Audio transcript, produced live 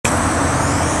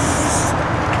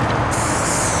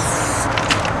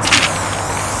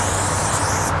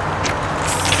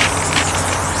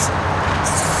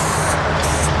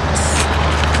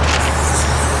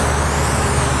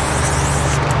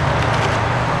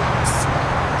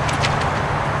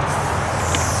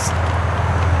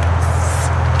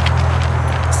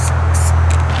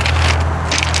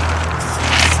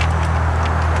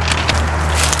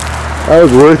That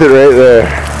was worth it right there.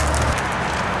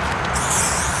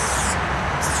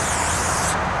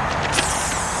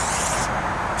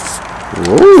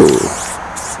 Whoa.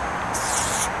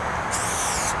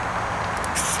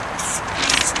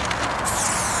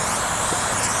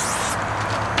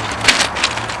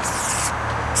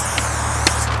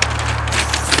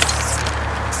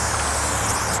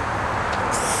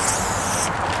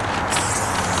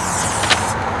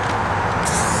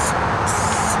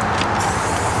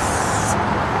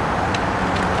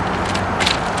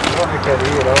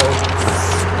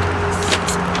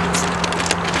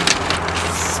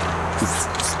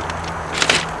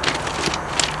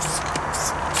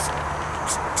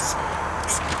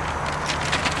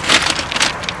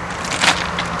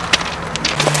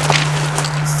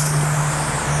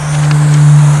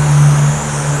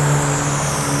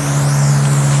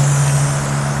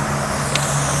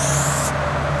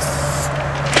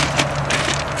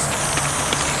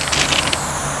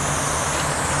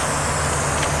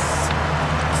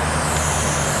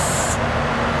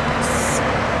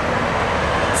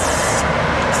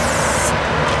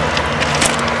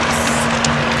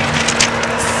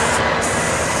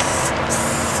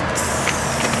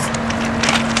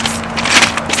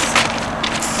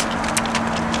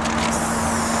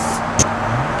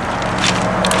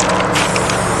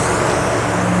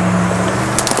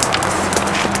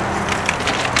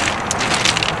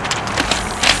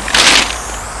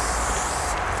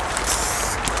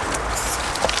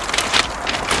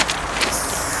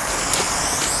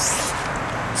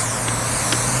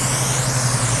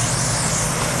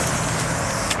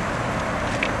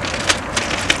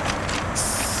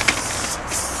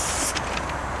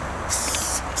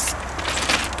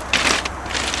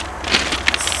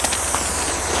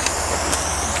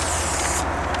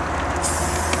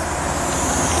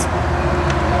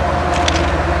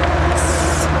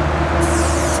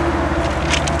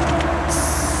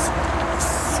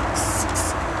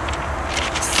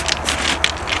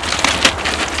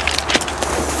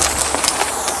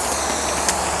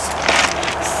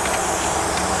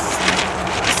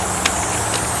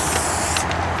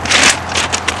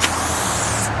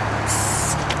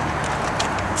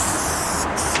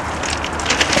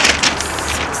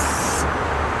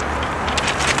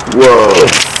 Whoa,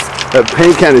 that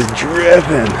paint can is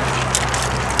dripping.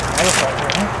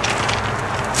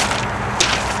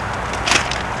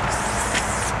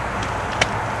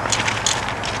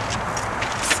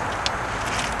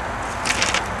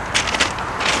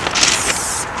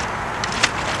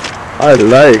 I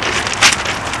like.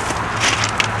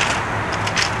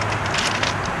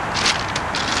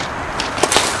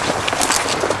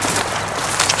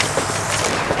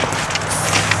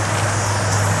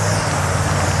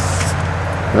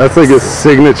 That's like a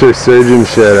signature surgeon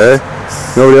shit, eh?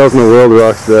 Nobody else in the world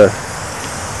rocks that.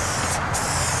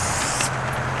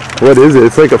 What is it?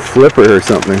 It's like a flipper or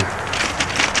something.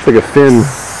 It's like a fin.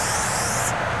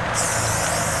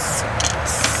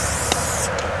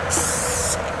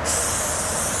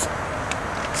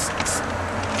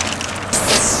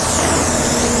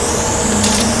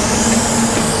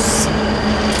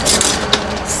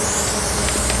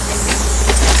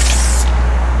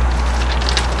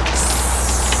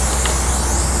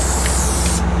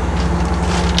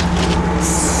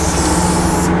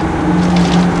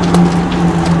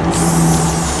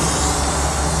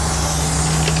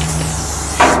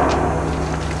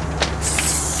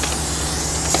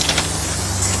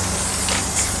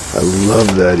 I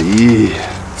love that E.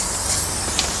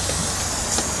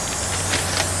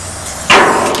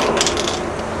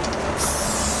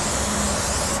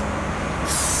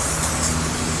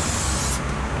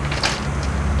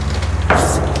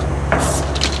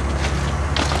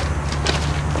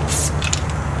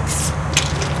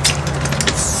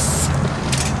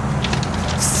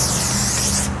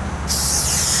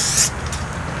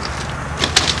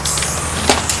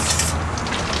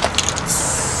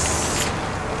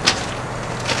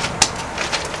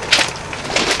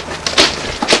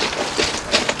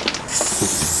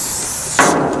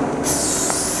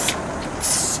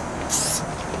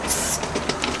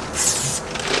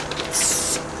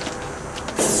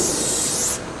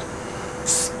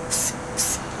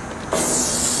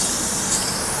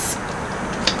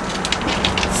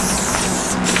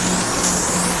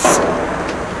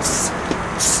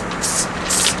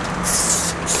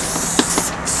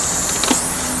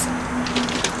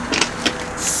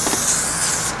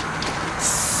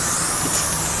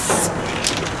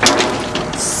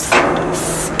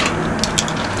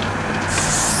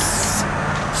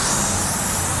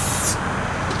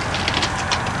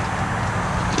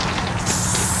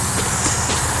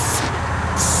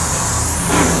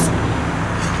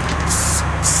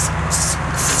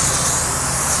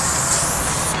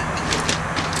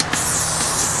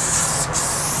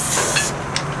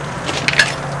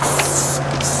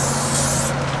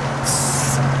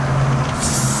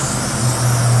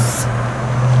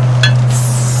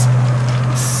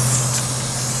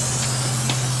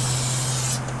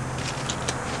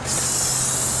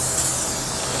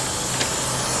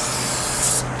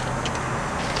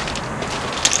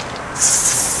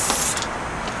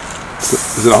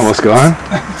 Is it almost gone?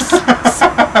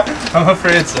 I'm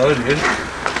afraid so, dude.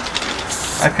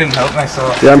 I couldn't help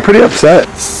myself. Yeah, I'm pretty upset.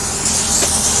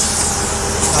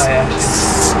 Oh yeah,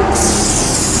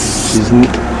 She's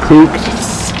cooked.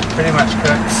 pretty much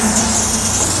cooked.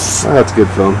 Oh, that's good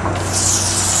film.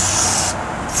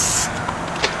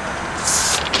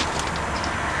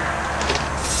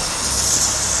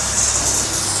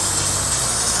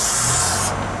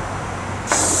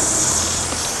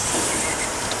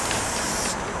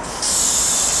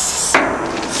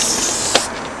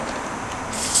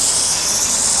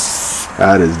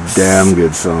 That is damn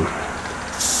good film.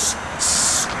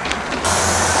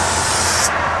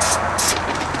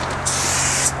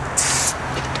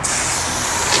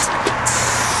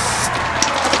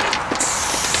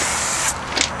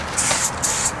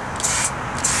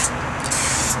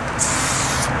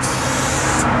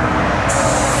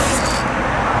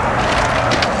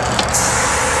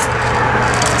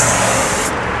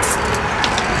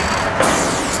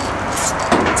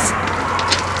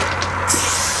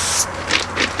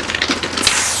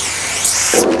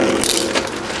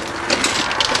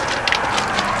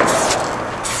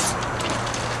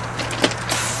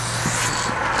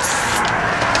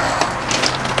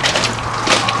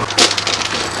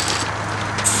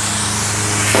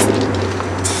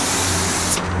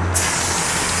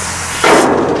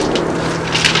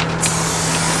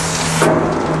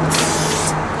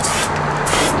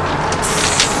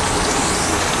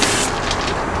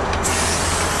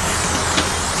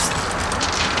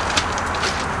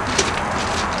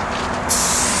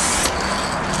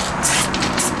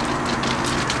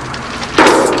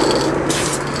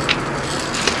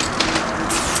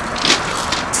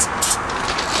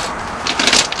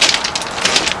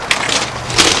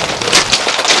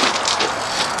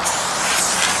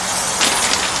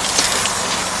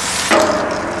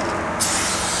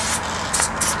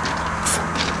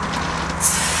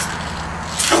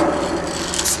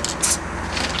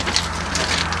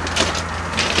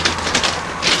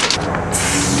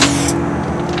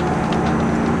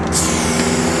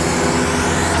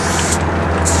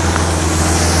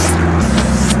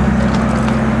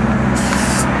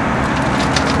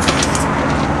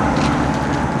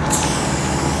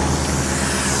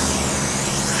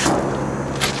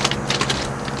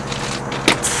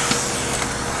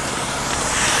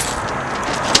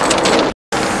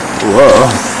 Whoa.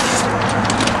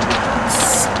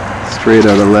 Straight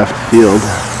out of left field.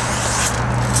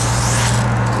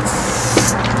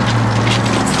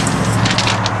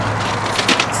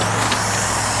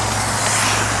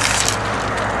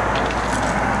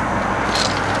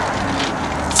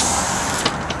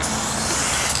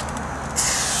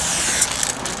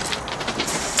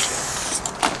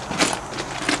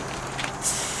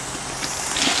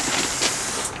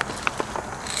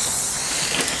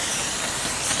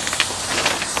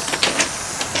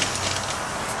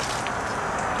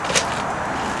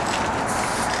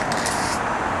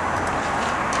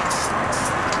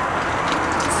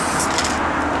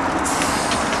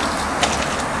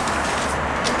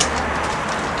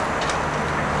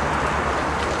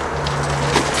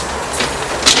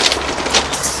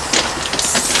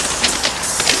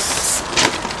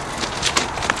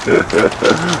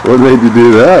 What made you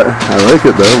do that? I like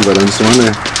it though, but I'm just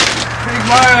wondering. Big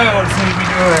miles made me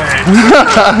do it.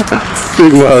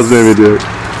 Big miles made me do it.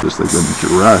 Just like a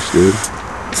rush, dude.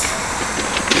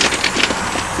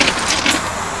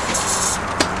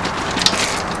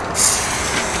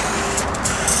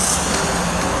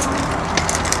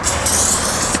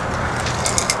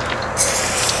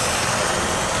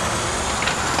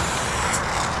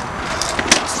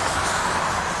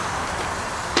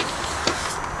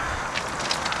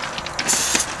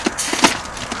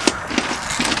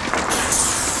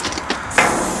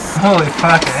 Holy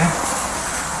fuck, eh?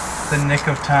 The nick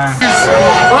of time.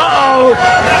 Uh-oh!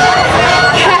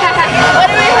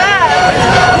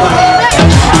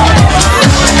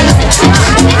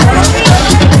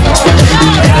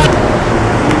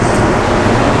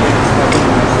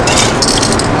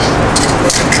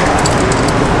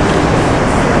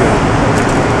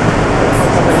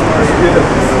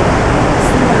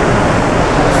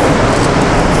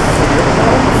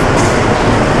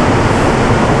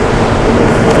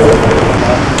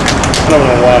 What do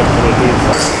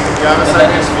we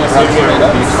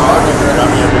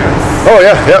Oh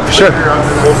yeah, yeah, for sure.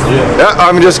 Yeah,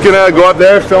 I'm just gonna go up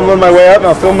there, film on my way up, and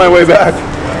I'll film my way back.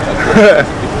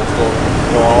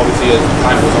 Obviously, as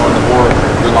time goes on, the more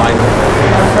your line.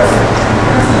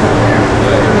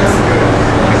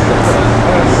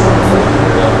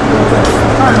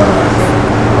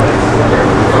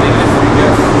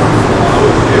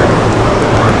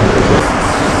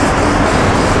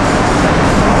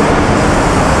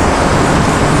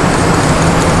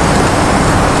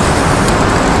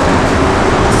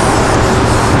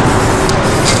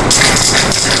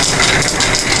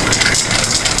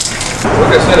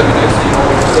 I said, it'd be nice to, you know,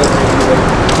 like I said, maybe like,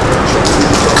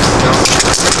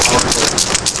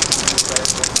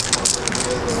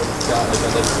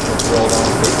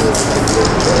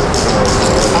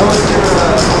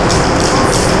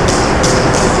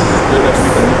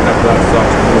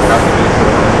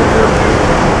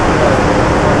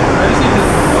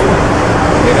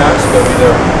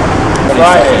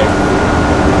 Friday.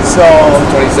 So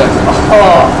 22nd.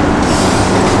 oh,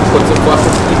 Put some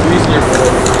fucking degrees in your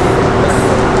board.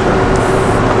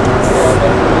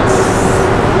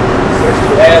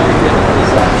 everything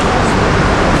is that.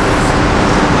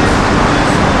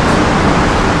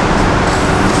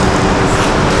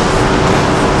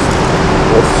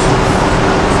 Whoops.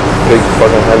 Big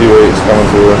fucking heavyweights coming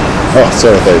through. Oh,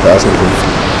 sorry if I passed anything.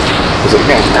 Is it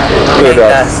good?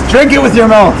 Drink it with your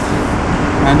mouth.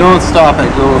 And don't stop it,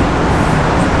 go.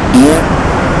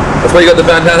 That's why you got the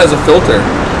bandana as a filter.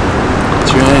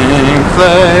 Drink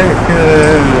like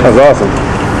That was awesome.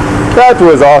 That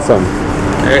was awesome.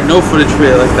 Alright, no footage for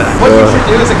you like that. What you should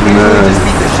do is occasionally just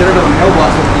beat the shit out of a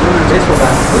mailbox with a little baseball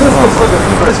bat.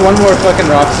 There's one more fucking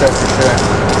rock star for sure.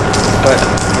 But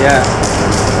yeah,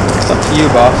 it's up to you,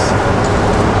 boss.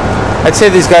 I'd say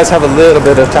these guys have a little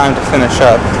bit of time to finish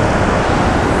up.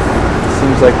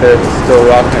 Seems like they're still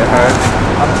rocking it hard.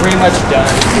 I'm pretty much done.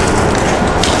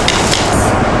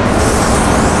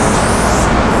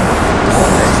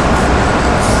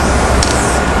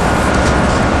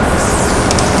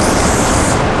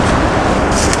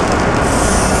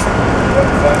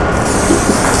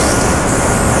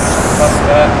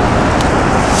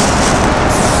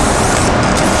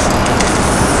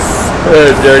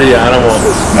 Dirty animal.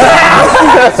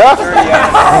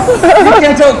 You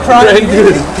can't tell crying. Right to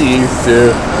his teeth,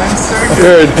 too.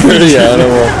 You're a dirty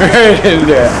animal. Right in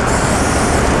there.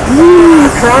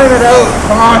 Crying it out.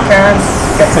 Come on, Ken.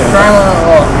 Crying it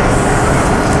out.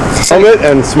 Helmet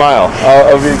and smile.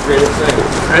 I'll be great.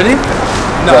 Ready?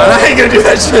 No, I ain't gonna do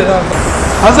that shit.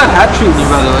 How's that hat treating you,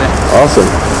 by the way? Awesome.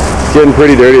 It's getting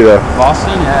pretty dirty, though.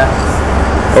 Boston, yeah.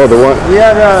 Oh, the one. We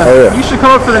had, Oh, yeah. you should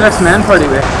come up for the next man party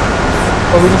with.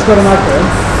 Or we just go to my crib.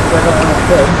 Like up on my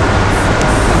crib.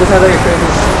 And just have like a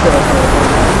crazy shit up there.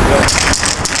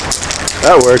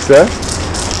 That works, eh?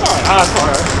 That's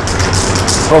alright.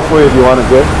 Hopefully, if you want it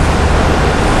good.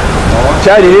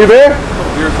 Chad, you need a beer?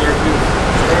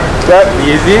 Chad?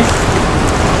 Easy.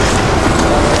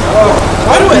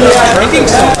 Why do I like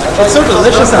drinking so much? It's so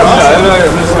delicious and awesome.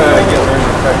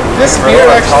 This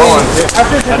beer actually,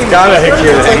 after drinking,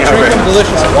 it's like drinking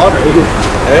delicious water.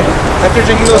 Hey? After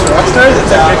drinking those rock stars, it's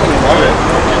like drinking water.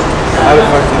 I was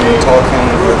fucking talking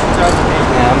with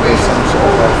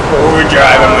We're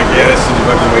driving like, yeah, this is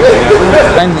fucking waking up. I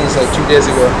found these like 2 days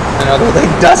ago, and now they're like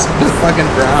dust, just fucking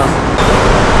brown.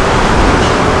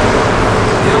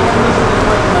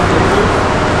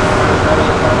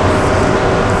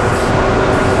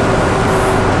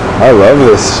 I love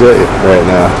this shit right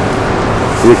now.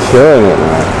 You're killing it,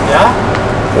 man. Yeah?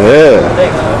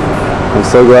 Yeah. I'm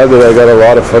so glad that I got a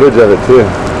lot of footage of it too.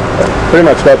 I pretty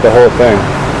much got the whole thing.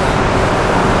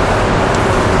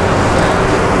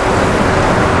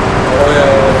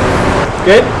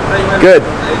 Good? Good.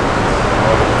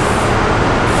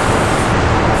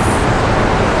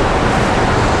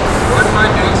 Wouldn't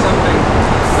mind doing something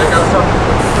like I was talking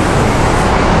about.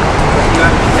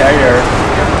 Yeah, you're.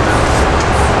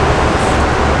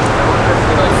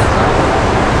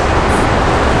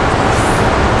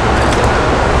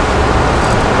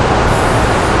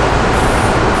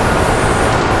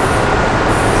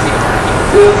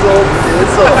 Dizzle,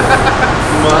 dizzle.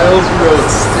 Miles Road,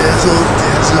 stizzle,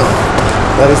 dizzle.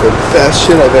 That is the best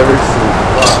shit I've ever seen.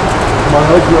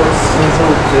 Miles Road,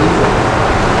 stizzle, dizzle.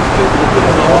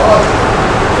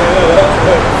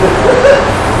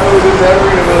 I was never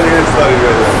in a million study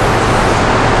right now.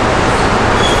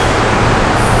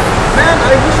 Man,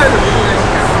 I wish I had a really nice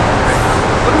camera.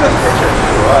 Look at this picture.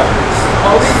 What?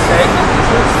 All these tags and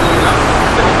t-shirts, you know.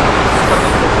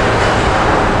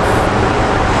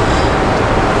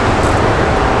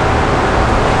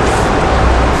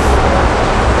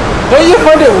 Don't you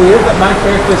find it weird that my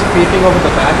character is creeping over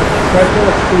the back of his character,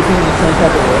 like creeping in the same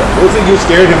type of way? I don't think you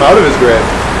scared him out of his grave.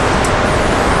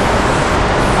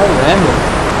 How random.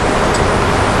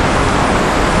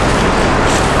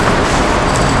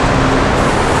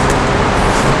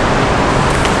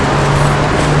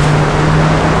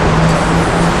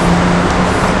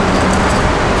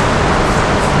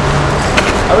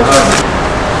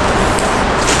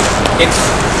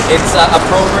 It's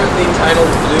appropriately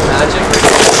titled Blue Magic.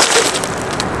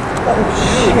 Oh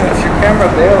shit, your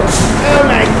camera failed. Oh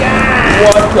my god!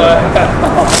 What the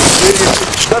hell?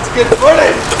 That's good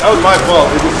footage! That was my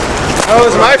fault. Oh, it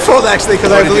was my fault actually,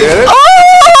 because I believe it.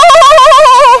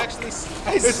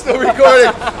 It's still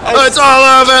recording. Oh, it's all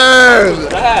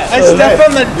over. I stepped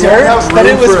on the dirt that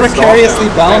it was precariously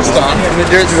bounced on, and the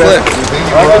dirt slipped.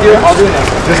 I'll do it.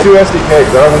 Just do SDK,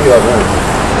 because I don't think you'll have room.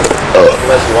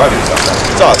 Unless you want to do something.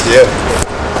 It's all you.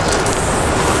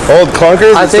 Old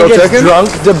clunkers, I think still it's ticking?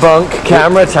 drunk debunk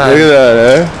camera time. Look at that,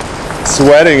 eh?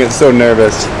 Sweating, it's so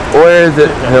nervous. Or is it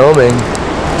filming?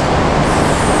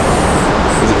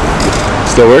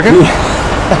 Still working?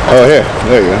 Oh, here.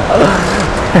 There you go.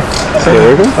 Still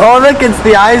working? Oh, look, it's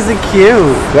the Isaac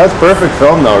Q. That's perfect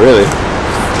film, though, really.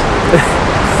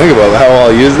 Think about how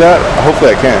I'll use that.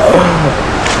 Hopefully I can.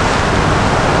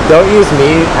 Don't use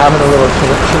me having a little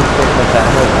connection with the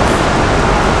camera.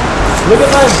 Look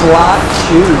at my black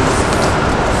shoes.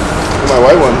 My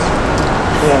white ones.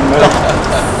 Yeah,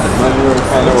 mine were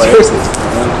kind of white. Seriously.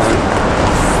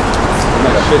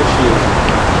 My shit shoes.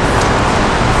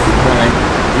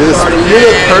 You're the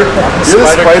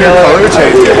spider color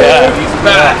changer. Yeah, he's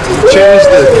back. You changed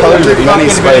the colors of money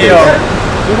spiders.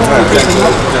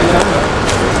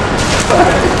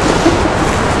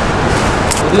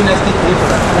 We'll do an SDK for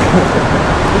that.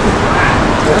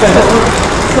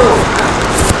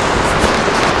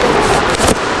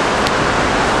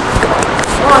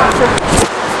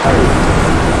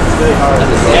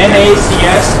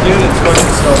 NACS, dude, it's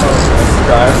fucking so hard.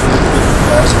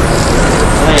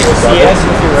 CS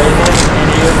with your right hand, and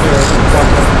you with your left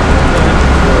hand.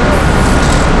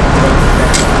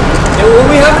 Well,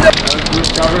 we have to. We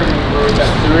covered and we were that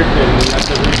Stewart kid, and we had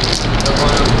to reach the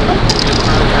one of the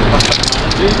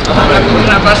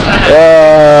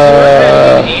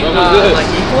like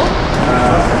equal?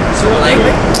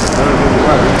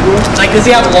 Like, does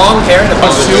he have long hair in the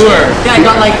front? Sure. Yeah, I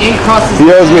got like ink crosses. He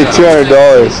owes me $200.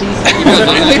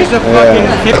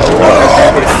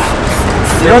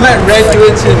 You know that red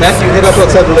UNC meth you hit up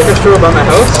outside the liquor store by my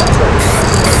house?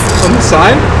 On the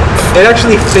sign? It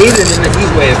actually faded in the heat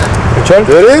wave. Which one?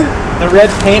 Did he? The red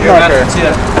paint marker.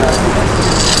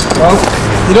 Well,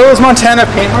 you know those Montana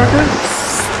paint markers?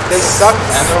 They suck,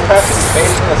 man. They'll practically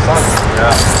fade in the sun.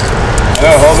 Yeah.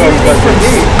 No, hold on. For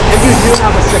me, if you do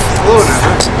have a 6 flow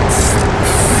now,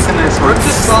 it's a nice one.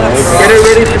 Get it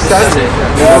ready for Saturday.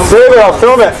 Save it, I'll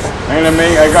film it. I'm gonna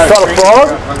make, I got Got a frog?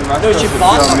 No, she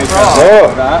bought a frog. Oh,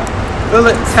 We'll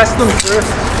test them first.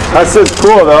 that's just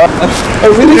cool though. I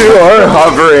really you are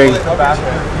hovering.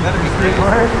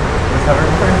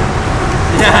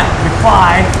 Yeah, you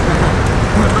fly.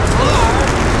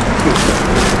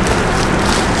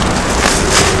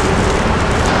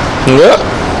 Yep.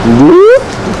 Whoop.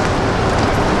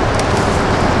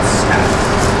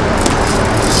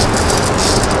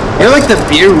 You're like the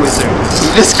beer wizard. You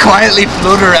just quietly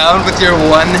float around with your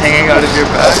one hanging out of your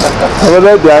back. How about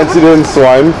that dance you did in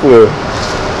swine flu?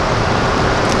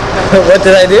 What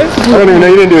did I do? I don't even know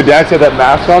you didn't do a dance. You had that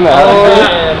mask on. That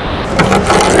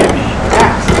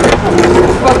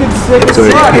Fucking sick as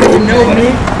fuck. You know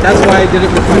me? That's why I did it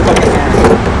with my fucking hands.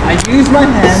 I use my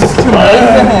hands to make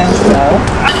the hands now.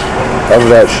 Love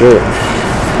that shirt.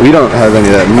 We don't have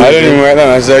any of that. I didn't even wear them.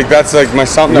 I was like, that's like my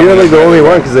Stompdown. You're like the only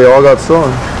one because they all got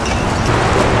stolen.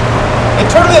 It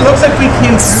totally looks like we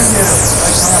came through this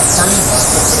like on a party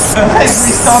bus. Like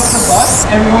we stopped the bus,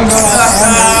 everyone got out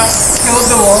and killed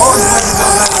the wall.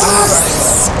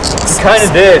 Kind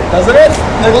of did. Doesn't it?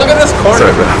 Like look at this corner.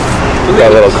 Sorry, bro.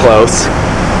 Got a little close.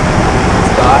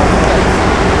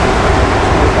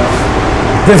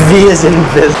 The V is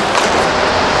invisible.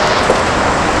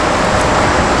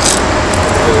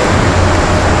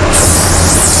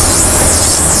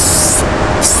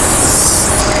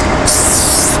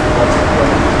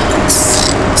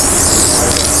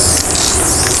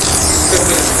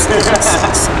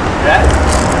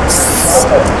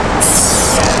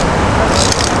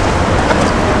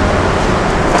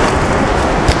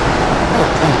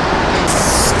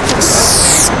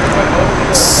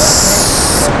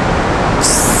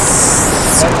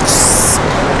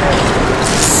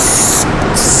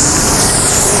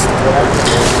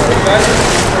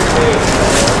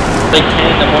 Like 10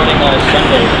 in the morning on a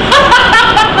Sunday.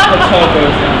 That's how it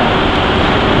goes down.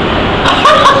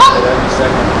 Every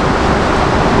second.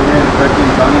 We're in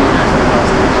 13 tunnel.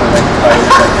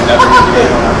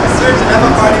 Search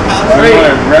another party house. I want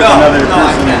to rep another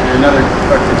person, another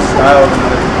fucking style of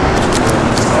another.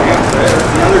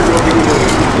 Another girl can go.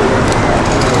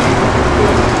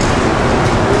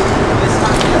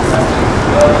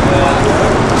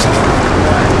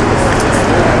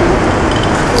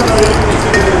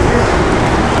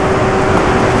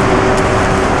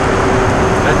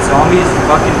 That zombie is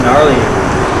fucking gnarly.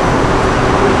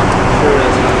 Sure it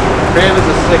is. Crave is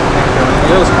a sick nectar.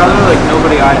 Those color like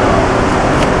nobody I know.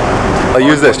 I'll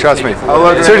use this, trust me.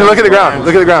 Seriously, look at the ground.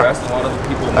 Look at the ground.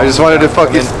 I just wanted to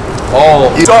fucking...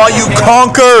 Oh. Saw you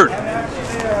conquered!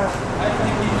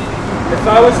 If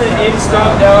I wasn't in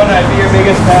Stompdown, I'd be your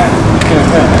biggest fan.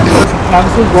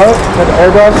 Canvases what? The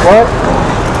airbrush what?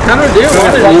 Kind of do.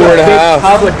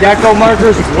 Top with deco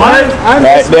markers. What?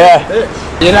 Right there.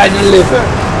 Did I deliver?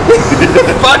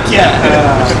 Fuck yeah.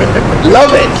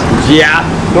 Love it. Yeah.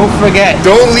 Don't forget.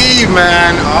 Don't leave,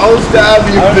 man. I'll stab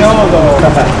you. I know though.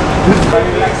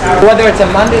 Whether it's a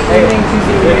Monday evening,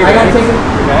 Tuesday evening, I gotta take it.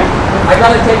 I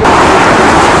gotta take it.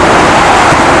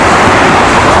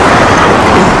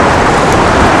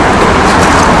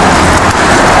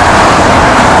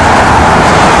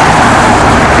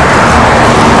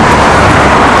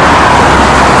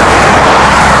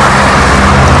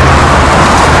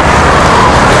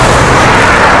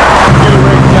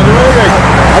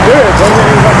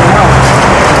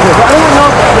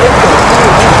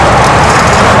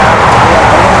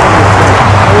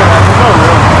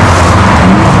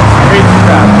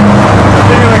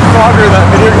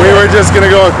 We were just gonna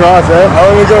go across, eh?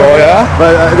 Oh, yeah?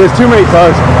 But there's too many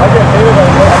cars.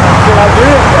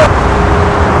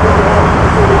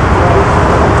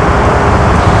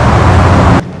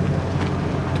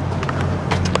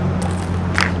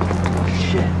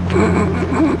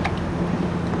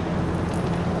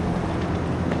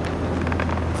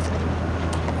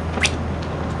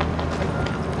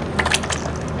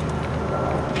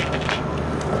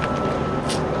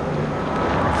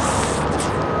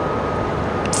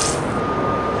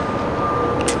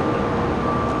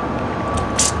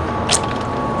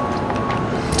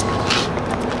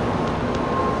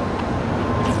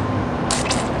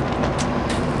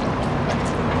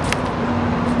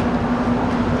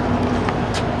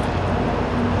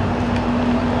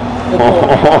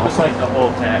 Just like the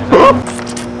whole tank.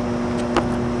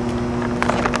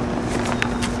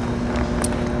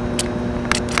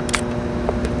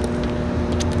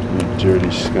 You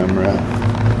dirty scum rat.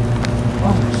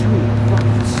 Oh, sweet.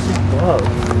 Fucking sick glove.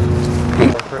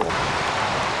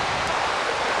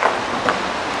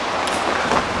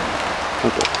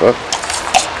 What the fuck?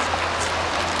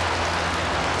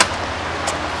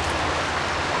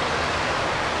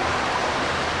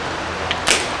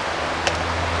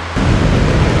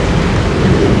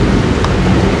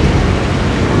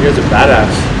 You guys are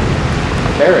badass.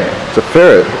 Ferret. It's a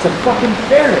ferret. It's a fucking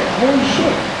ferret. Holy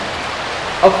shit.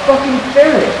 A fucking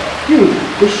ferret. Dude,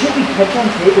 the shit we catch on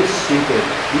tape is stupid.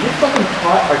 You just fucking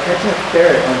caught or catching a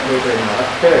ferret on tape right now. A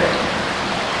ferret.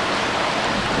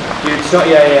 Dude, so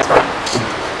yeah.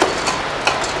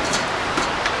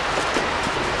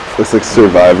 Looks like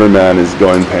Survivor Man is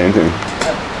going painting.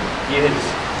 He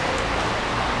is.